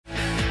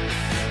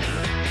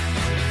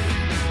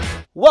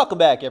Welcome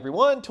back,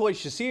 everyone.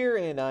 Toyshiz here,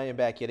 and I am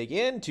back yet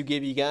again to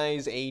give you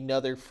guys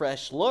another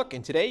fresh look.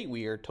 And today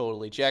we are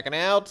totally checking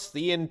out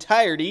the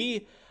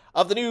entirety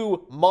of the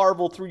new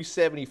Marvel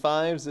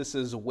 375s. This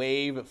is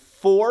Wave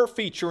 4,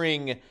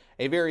 featuring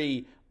a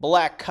very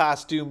black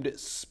costumed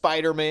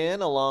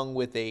Spider-Man along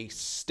with a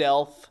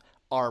stealth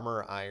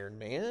armor Iron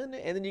Man.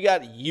 And then you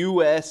got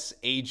U.S.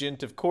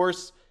 Agent, of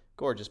course.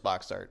 Gorgeous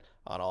box art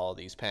on all of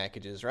these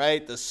packages,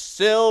 right? The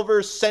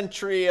Silver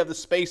Sentry of the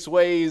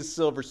Spaceways,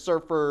 Silver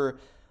Surfer,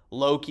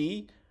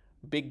 Loki,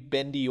 big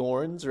bendy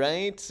horns,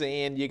 right?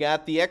 And you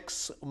got the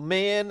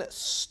X-Man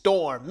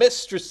Storm,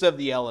 Mistress of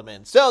the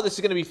Elements. So this is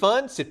going to be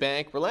fun. Sit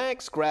back,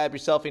 relax, grab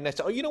yourself a nice...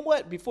 Oh, you know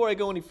what? Before I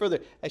go any further,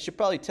 I should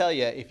probably tell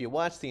you, if you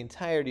watch the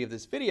entirety of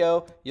this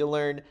video, you'll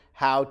learn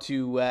how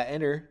to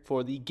enter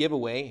for the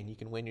giveaway, and you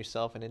can win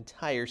yourself an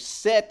entire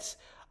set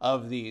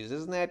of these.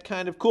 Isn't that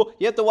kind of cool?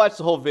 You have to watch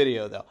the whole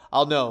video, though.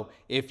 I'll know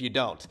if you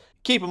don't.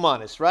 Keep them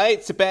honest,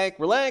 right? Sit back,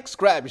 relax,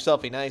 grab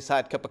yourself a nice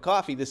hot cup of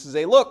coffee. This is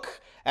a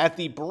look at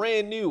the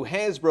brand new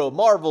Hasbro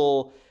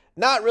Marvel,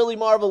 not really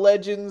Marvel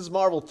Legends,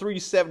 Marvel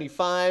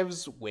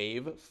 375s,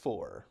 Wave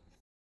 4.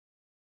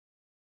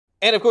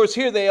 And of course,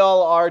 here they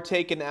all are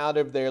taken out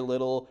of their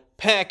little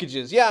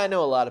packages. Yeah, I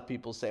know a lot of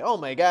people say, oh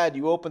my god,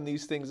 you open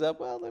these things up.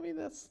 Well, I mean,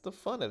 that's the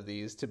fun of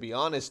these, to be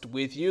honest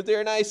with you.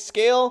 They're a nice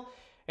scale.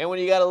 And when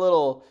you got a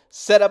little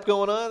setup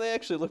going on, they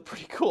actually look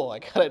pretty cool, I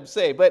gotta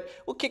say. But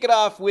we'll kick it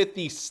off with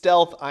the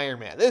Stealth Iron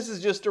Man. This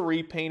is just a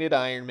repainted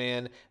Iron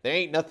Man. There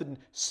ain't nothing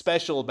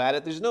special about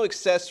it. There's no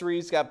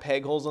accessories. Got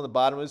peg holes on the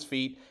bottom of his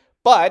feet.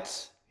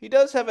 But he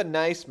does have a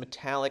nice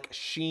metallic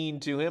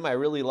sheen to him. I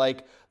really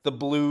like the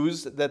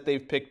blues that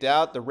they've picked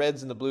out. The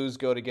reds and the blues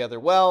go together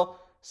well.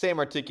 Same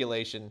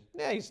articulation.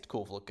 Yeah, he's a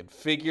cool looking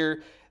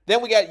figure.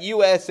 Then we got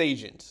U.S.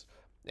 Agent.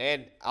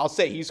 And I'll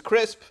say he's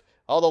crisp.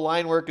 All the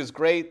line work is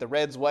great, the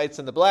reds, whites,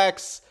 and the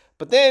blacks,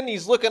 but then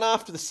he's looking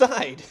off to the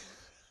side.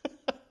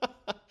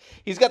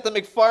 He's got the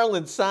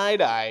McFarlane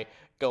side eye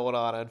going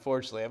on,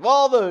 unfortunately. Of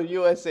all the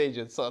U.S.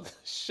 agents on the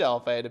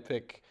shelf, I had to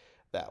pick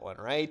that one,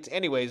 right?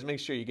 Anyways, make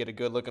sure you get a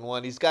good-looking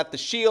one. He's got the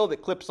shield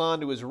that clips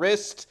onto his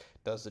wrist,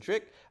 does the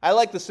trick. I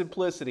like the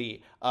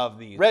simplicity of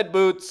these. Red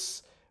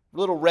boots,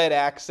 little red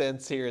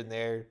accents here and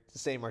there. It's the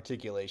same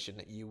articulation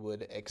that you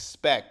would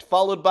expect.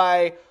 Followed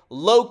by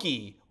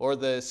Loki, or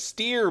the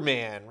Steer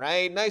Man,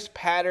 right? Nice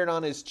pattern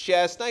on his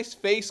chest. Nice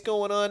face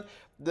going on.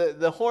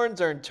 The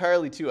horns are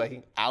entirely too, I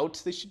think,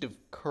 out. They should have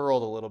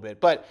curled a little bit.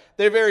 But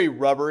they're very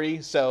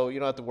rubbery, so you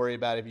don't have to worry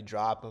about if you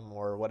drop them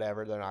or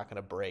whatever. They're not going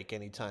to break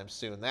anytime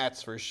soon,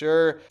 that's for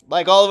sure.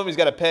 Like all of them, he's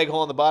got a peg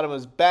hole on the bottom of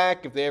his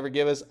back. If they ever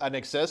give us an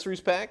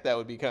accessories pack, that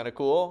would be kind of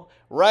cool.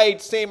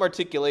 Right, same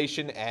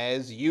articulation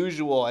as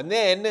usual. And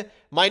then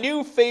my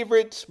new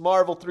favorite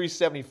Marvel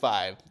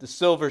 375, the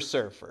Silver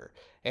Surfer.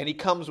 And he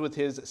comes with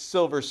his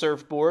silver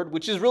surfboard,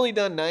 which is really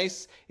done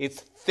nice. It's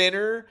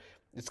thinner.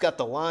 It's got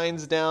the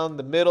lines down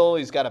the middle.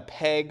 He's got a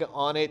peg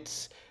on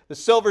it. The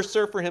Silver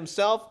Surfer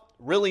himself,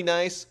 really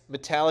nice,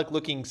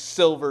 metallic-looking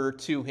silver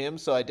to him,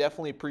 so I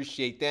definitely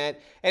appreciate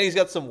that. And he's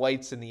got some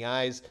whites in the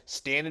eyes,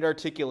 standard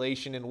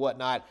articulation and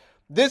whatnot.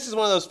 This is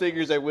one of those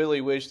figures I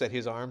really wish that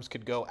his arms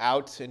could go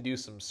out and do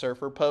some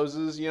surfer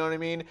poses, you know what I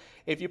mean?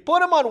 If you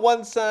put him on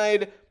one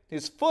side,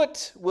 his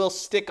foot will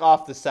stick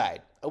off the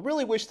side. I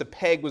really wish the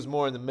peg was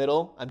more in the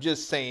middle. I'm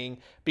just saying,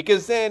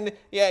 because then,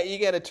 yeah, you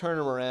got to turn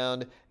him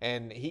around,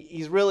 and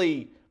he's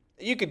really,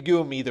 you could do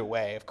him either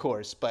way, of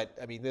course, but,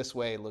 I mean, this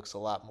way it looks a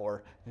lot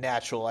more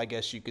natural, I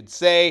guess you could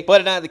say.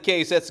 But in either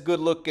case, that's a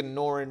good-looking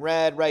Norrin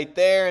Rad right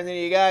there, and then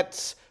you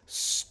got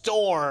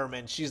Storm,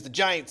 and she's the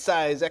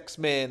giant-size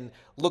X-Men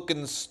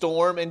looking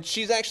Storm, and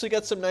she's actually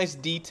got some nice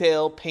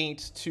detail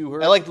paint to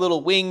her. I like the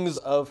little wings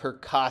of her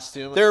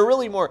costume.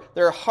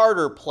 They're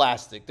harder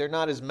plastic. They're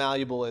not as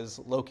malleable as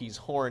Loki's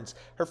horns.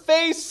 Her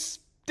face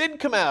didn't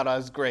come out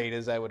as great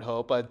as I would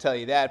hope, I'd tell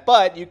you that,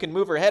 but you can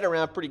move her head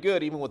around pretty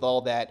good even with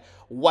all that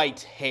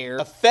white hair.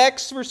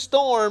 Effects for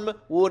Storm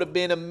would have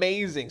been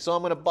amazing, so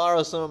I'm going to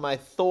borrow some of my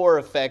Thor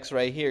effects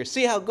right here.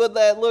 See how good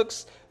that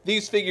looks?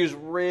 These figures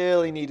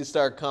really need to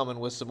start coming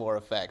with some more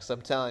effects.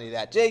 I'm telling you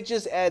that. Jay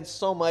just adds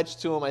so much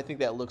to them. I think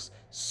that looks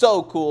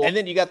so cool. And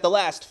then you got the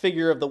last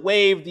figure of the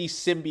wave, the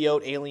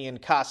symbiote alien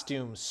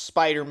costume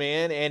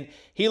Spider-Man, and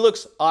he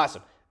looks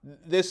awesome.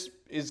 This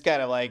is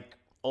kind of like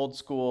old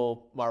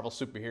school Marvel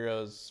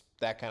superheroes,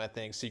 that kind of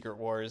thing, Secret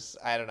Wars.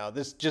 I don't know.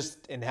 This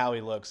just in how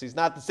he looks. He's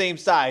not the same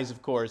size,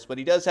 of course, but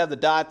he does have the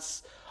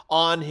dots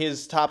on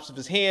his tops of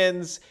his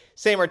hands.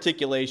 Same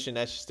articulation.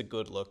 That's just a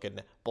good looking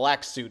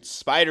black suit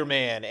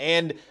Spider-Man.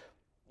 And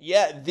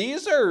yeah,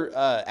 these are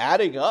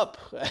adding up.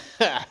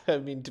 I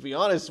mean, to be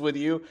honest with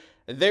you,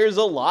 there's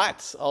a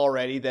lot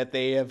already that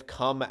they have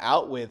come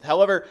out with.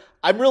 However,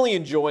 I'm really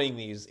enjoying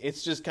these.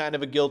 It's just kind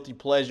of a guilty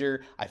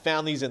pleasure. I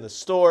found these in the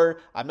store.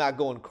 I'm not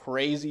going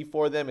crazy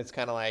for them. It's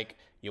kind of like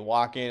you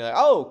walk in, like,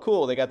 oh,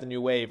 cool, they got the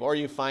new wave. Or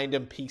you find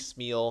them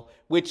piecemeal,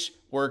 which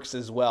works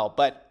as well.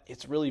 But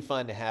it's really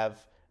fun to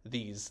have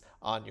these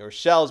on your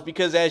shelves,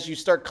 because as you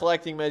start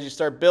collecting them, as you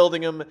start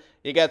building them,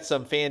 you got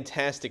some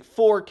Fantastic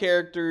Four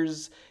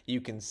characters.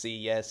 You can see,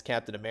 yes,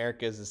 Captain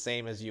America is the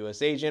same as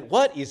U.S. Agent.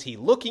 What is he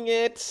looking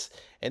at?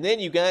 And then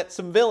you got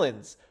some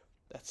villains.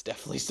 That's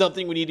definitely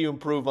something we need to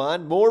improve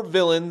on. More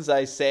villains,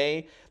 I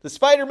say. The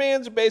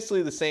Spider-Mans are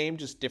basically the same,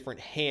 just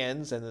different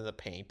hands, and then the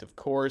paint, of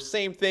course.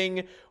 Same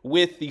thing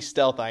with the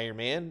Stealth Iron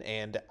Man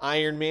and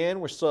Iron Man.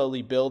 We're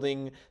slowly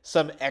building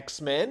some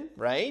X-Men,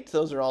 right?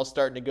 Those are all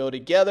starting to go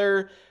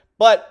together.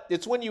 But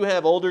it's when you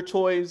have older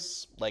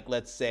toys, like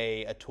let's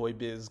say a Toy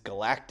Biz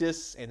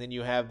Galactus, and then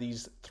you have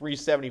these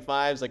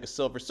 375s like a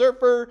Silver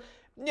Surfer.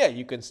 Yeah,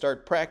 you can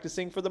start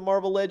practicing for the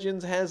Marvel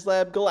Legends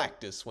HasLab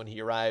Galactus when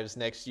he arrives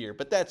next year.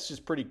 But that's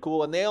just pretty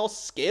cool, and they all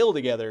scale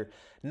together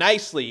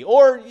nicely.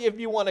 Or if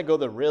you want to go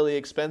the really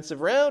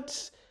expensive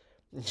route,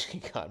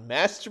 you got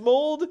Master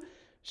Mold.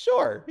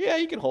 Sure, yeah,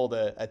 you can hold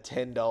a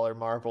 $10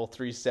 Marvel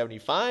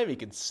 375. You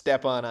can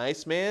step on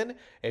Iceman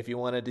if you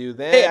want to do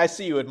that. Hey, I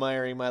see you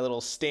admiring my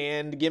little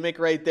stand gimmick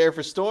right there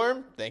for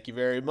Storm. Thank you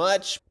very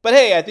much. But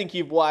hey, I think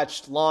you've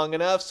watched long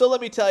enough, so let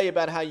me tell you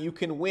about how you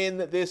can win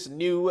this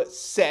new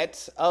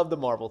set of the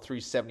Marvel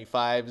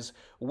 375s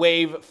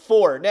Wave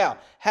 4. Now,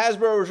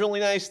 Hasbro was really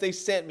nice. They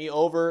sent me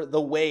over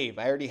the Wave.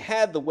 I already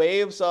had the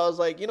Wave, so I was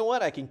like, you know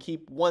what? I can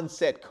keep one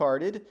set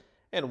carded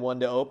and one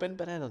to open,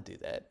 but I don't do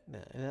that. No,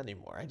 not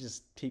anymore. I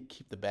just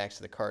keep the backs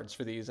of the cards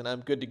for these, and I'm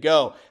good to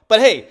go.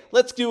 But hey,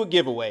 let's do a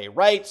giveaway,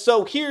 right?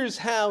 So here's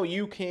how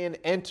you can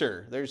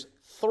enter. There's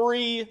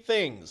 3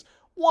 things.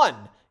 1,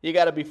 you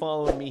got to be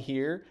following me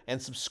here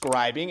and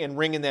subscribing and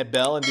ringing that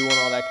bell and doing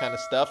all that kind of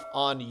stuff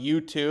on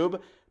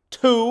YouTube.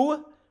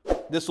 2,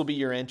 this will be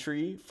your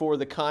entry for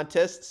the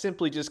contest.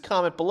 Simply just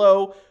comment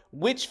below,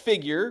 which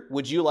figure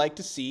would you like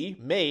to see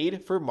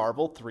made for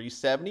Marvel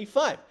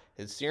 375?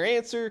 It's your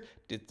answer.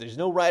 There's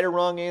no right or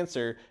wrong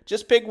answer.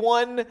 Just pick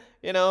one.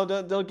 You know,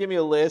 don't give me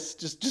a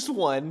list. Just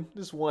one.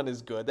 Just one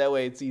is good. That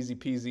way it's easy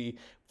peasy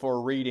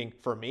for reading.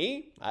 For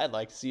me, I'd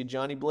like to see a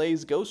Johnny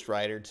Blaze Ghost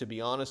Rider, to be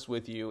honest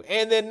with you.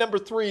 And then number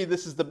 3,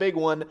 this is the big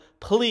one.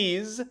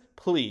 Please,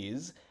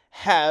 please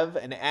have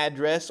an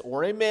address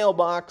or a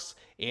mailbox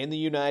in the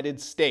United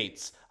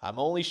States. I'm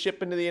only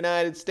shipping to the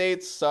United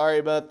States. Sorry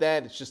about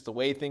that. It's just the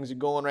way things are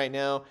going right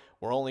now.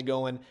 We're only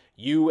going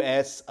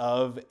US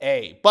of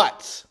A.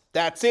 But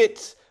that's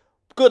it.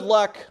 Good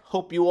luck.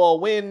 Hope you all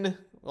win.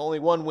 Only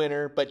one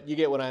winner, but you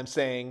get what I'm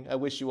saying. I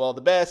wish you all the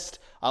best.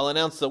 I'll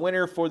announce the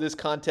winner for this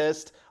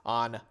contest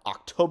on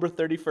October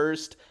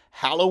 31st,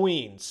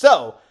 Halloween.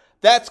 So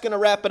that's going to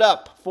wrap it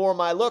up for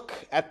my look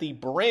at the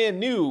brand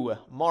new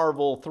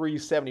Marvel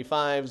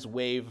 375s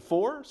Wave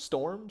 4,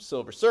 Storm,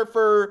 Silver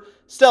Surfer,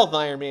 Stealth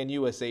Iron Man,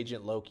 U.S.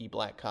 Agent, Loki,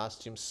 Black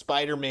Costume,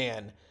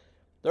 Spider-Man.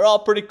 They're all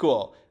pretty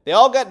cool. They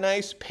all got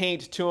nice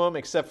paint to them,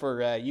 except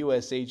for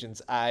U.S.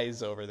 Agent's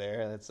eyes over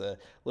there. That's a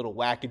little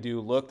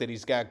wackadoo look that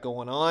he's got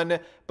going on.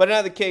 But in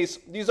either case,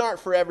 these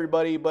aren't for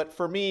everybody, but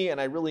for me, and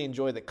I really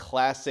enjoy the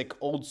classic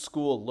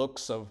old-school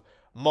looks of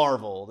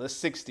Marvel, the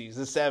 60s,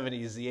 the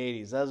 70s, the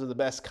 80s. Those are the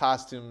best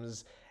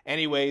costumes.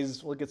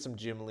 Anyways, we'll get some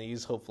Jim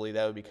Lees. Hopefully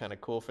that would be kind of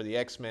cool for the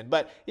X-Men.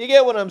 But you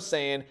get what I'm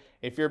saying.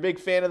 If you're a big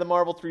fan of the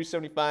Marvel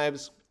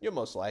 375s, you're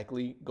most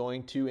likely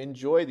going to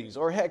enjoy these.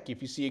 Or heck,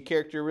 if you see a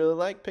character you really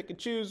like, pick and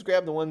choose,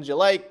 grab the ones you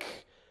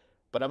like.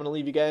 But I'm going to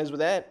leave you guys with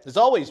that. As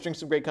always, drink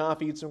some great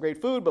coffee, eat some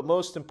great food. But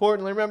most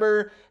importantly,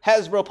 remember,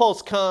 Hasbro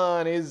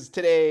PulseCon is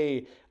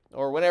today.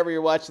 Or whenever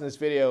you're watching this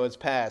video, it's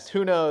past.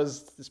 Who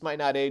knows? This might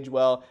not age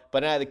well.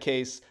 But in either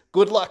case,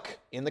 good luck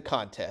in the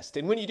contest.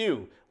 And when you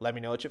do, let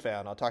me know what you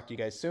found. I'll talk to you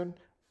guys soon.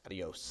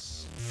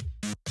 Adios.